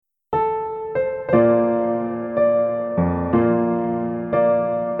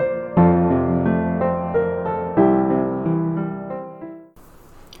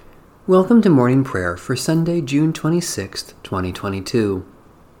Welcome to morning prayer for Sunday, June 26th, 2022.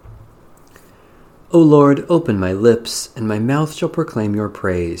 O Lord, open my lips, and my mouth shall proclaim your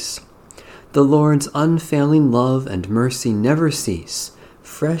praise. The Lord's unfailing love and mercy never cease,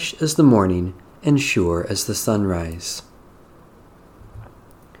 fresh as the morning and sure as the sunrise.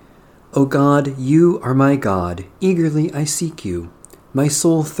 O God, you are my God, eagerly I seek you. My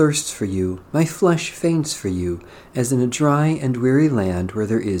soul thirsts for you, my flesh faints for you, as in a dry and weary land where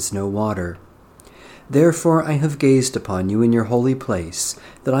there is no water. Therefore I have gazed upon you in your holy place,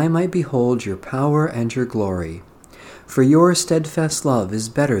 that I might behold your power and your glory. For your steadfast love is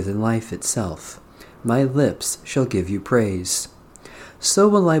better than life itself. My lips shall give you praise. So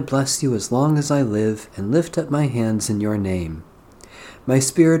will I bless you as long as I live, and lift up my hands in your name. My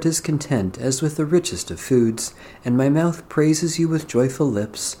spirit is content as with the richest of foods, and my mouth praises you with joyful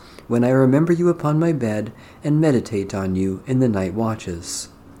lips, when I remember you upon my bed and meditate on you in the night watches.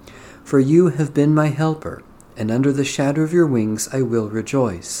 For you have been my helper, and under the shadow of your wings I will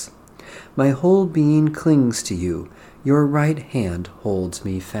rejoice. My whole being clings to you, your right hand holds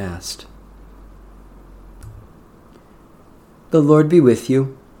me fast. The Lord be with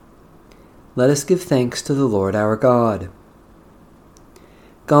you. Let us give thanks to the Lord our God.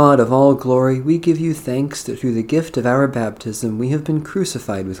 God of all glory, we give you thanks that through the gift of our baptism we have been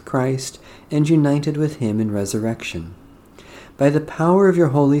crucified with Christ and united with him in resurrection. By the power of your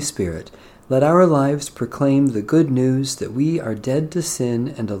Holy Spirit, let our lives proclaim the good news that we are dead to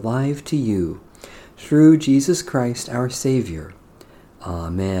sin and alive to you, through Jesus Christ our Savior.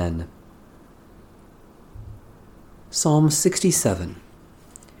 Amen. Psalm 67.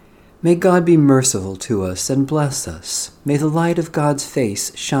 May God be merciful to us and bless us. May the light of God's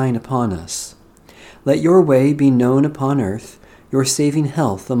face shine upon us. Let your way be known upon earth, your saving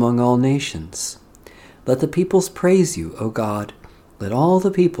health among all nations. Let the peoples praise you, O God. Let all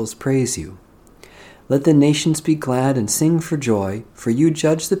the peoples praise you. Let the nations be glad and sing for joy, for you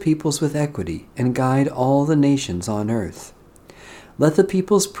judge the peoples with equity and guide all the nations on earth. Let the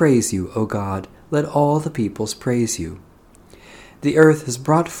peoples praise you, O God. Let all the peoples praise you. The earth has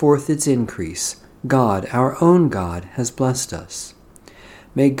brought forth its increase. God, our own God, has blessed us.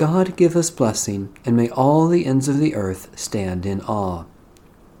 May God give us blessing, and may all the ends of the earth stand in awe.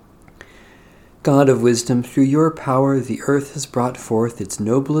 God of wisdom, through your power the earth has brought forth its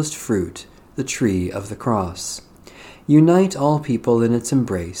noblest fruit, the tree of the cross. Unite all people in its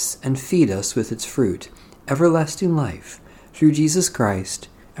embrace, and feed us with its fruit, everlasting life, through Jesus Christ,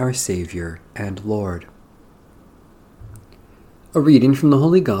 our Savior and Lord. A reading from the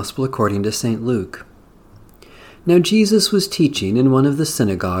Holy Gospel according to St. Luke. Now Jesus was teaching in one of the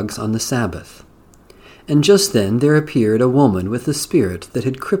synagogues on the Sabbath. And just then there appeared a woman with a spirit that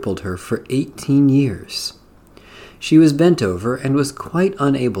had crippled her for 18 years. She was bent over and was quite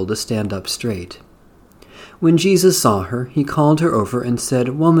unable to stand up straight. When Jesus saw her, he called her over and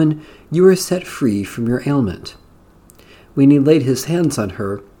said, "Woman, you are set free from your ailment." When he laid his hands on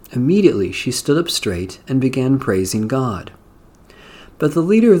her, immediately she stood up straight and began praising God. But the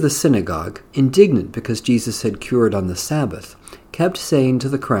leader of the synagogue, indignant because Jesus had cured on the Sabbath, kept saying to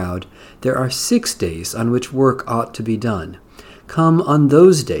the crowd, "There are 6 days on which work ought to be done. Come on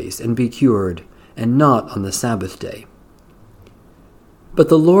those days and be cured, and not on the Sabbath day." But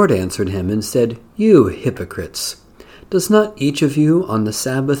the Lord answered him and said, "You hypocrites! Does not each of you on the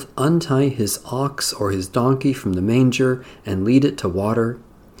Sabbath untie his ox or his donkey from the manger and lead it to water?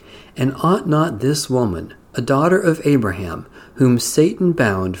 And ought not this woman, a daughter of Abraham, whom Satan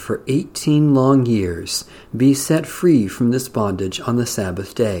bound for 18 long years, be set free from this bondage on the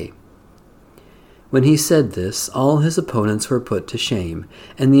Sabbath day?" When he said this, all his opponents were put to shame,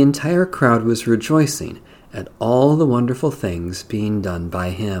 and the entire crowd was rejoicing at all the wonderful things being done by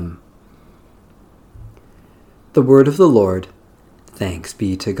him. The word of the Lord. Thanks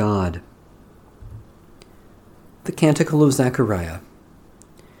be to God. The Canticle of Zechariah.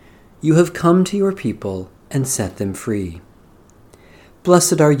 You have come to your people and set them free.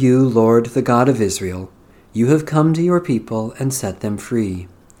 Blessed are you, Lord, the God of Israel. You have come to your people and set them free.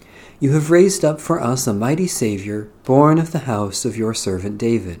 You have raised up for us a mighty Savior, born of the house of your servant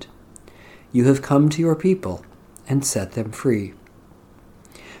David. You have come to your people and set them free.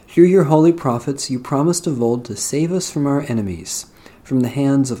 Through your holy prophets you promised of old to save us from our enemies, from the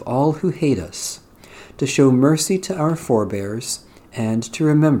hands of all who hate us, to show mercy to our forebears, and to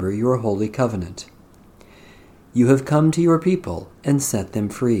remember your holy covenant. You have come to your people and set them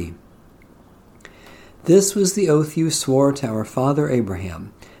free. This was the oath you swore to our father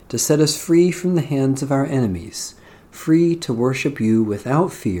Abraham, to set us free from the hands of our enemies, free to worship you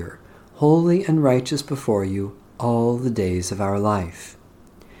without fear, holy and righteous before you all the days of our life.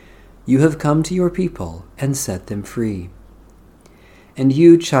 You have come to your people and set them free. And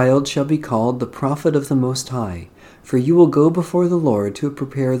you, child, shall be called the prophet of the Most High, for you will go before the Lord to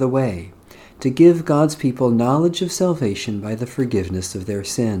prepare the way, to give God's people knowledge of salvation by the forgiveness of their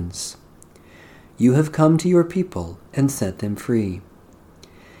sins. You have come to your people and set them free.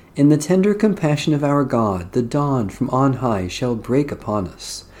 In the tender compassion of our God, the dawn from on high shall break upon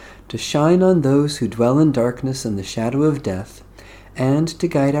us, to shine on those who dwell in darkness and the shadow of death, and to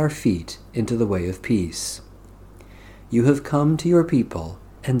guide our feet into the way of peace. You have come to your people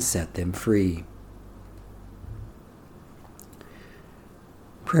and set them free.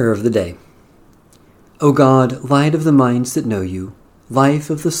 Prayer of the Day. O God, light of the minds that know you, life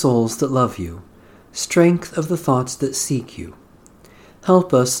of the souls that love you, strength of the thoughts that seek you,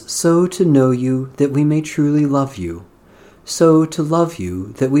 help us so to know you that we may truly love you, so to love you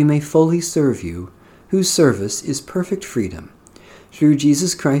that we may fully serve you, whose service is perfect freedom, through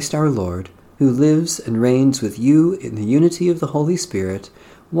Jesus Christ our Lord, who lives and reigns with you in the unity of the Holy Spirit,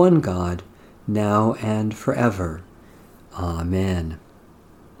 one God, now and forever. Amen.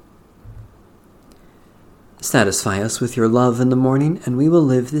 Satisfy us with your love in the morning, and we will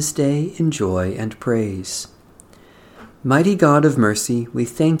live this day in joy and praise. Mighty God of mercy, we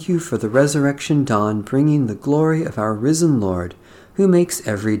thank you for the resurrection dawn bringing the glory of our risen Lord, who makes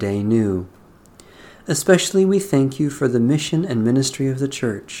every day new. Especially we thank you for the mission and ministry of the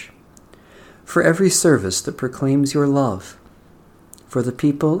Church, for every service that proclaims your love, for the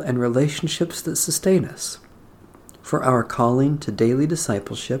people and relationships that sustain us, for our calling to daily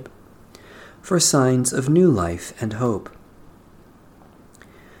discipleship, for signs of new life and hope.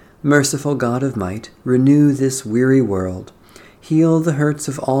 Merciful God of might, renew this weary world, heal the hurts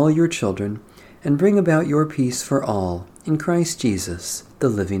of all your children, and bring about your peace for all, in Christ Jesus, the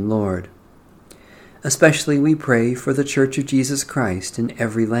living Lord. Especially we pray for the Church of Jesus Christ in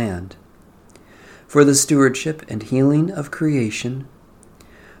every land, for the stewardship and healing of creation,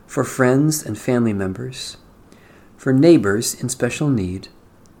 for friends and family members, for neighbors in special need,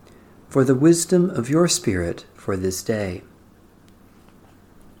 for the wisdom of your Spirit for this day.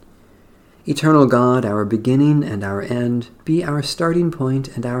 Eternal God, our beginning and our end, be our starting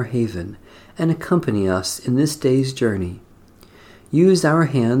point and our haven, and accompany us in this day's journey. Use our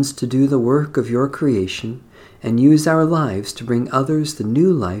hands to do the work of your creation, and use our lives to bring others the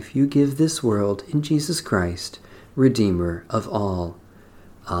new life you give this world in Jesus Christ, Redeemer of all.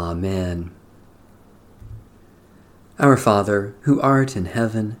 Amen. Our Father, who art in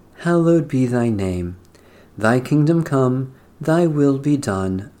heaven, hallowed be thy name. Thy kingdom come, thy will be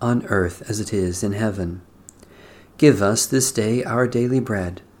done, on earth as it is in heaven. Give us this day our daily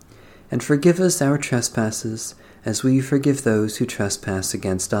bread, and forgive us our trespasses, as we forgive those who trespass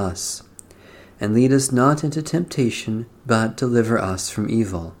against us. And lead us not into temptation, but deliver us from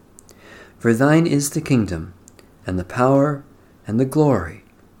evil. For thine is the kingdom, and the power, and the glory,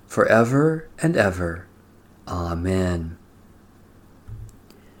 forever and ever. Amen.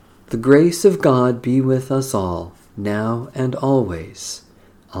 The grace of God be with us all, now and always.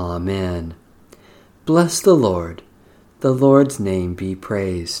 Amen. Bless the Lord. The Lord's name be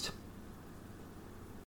praised.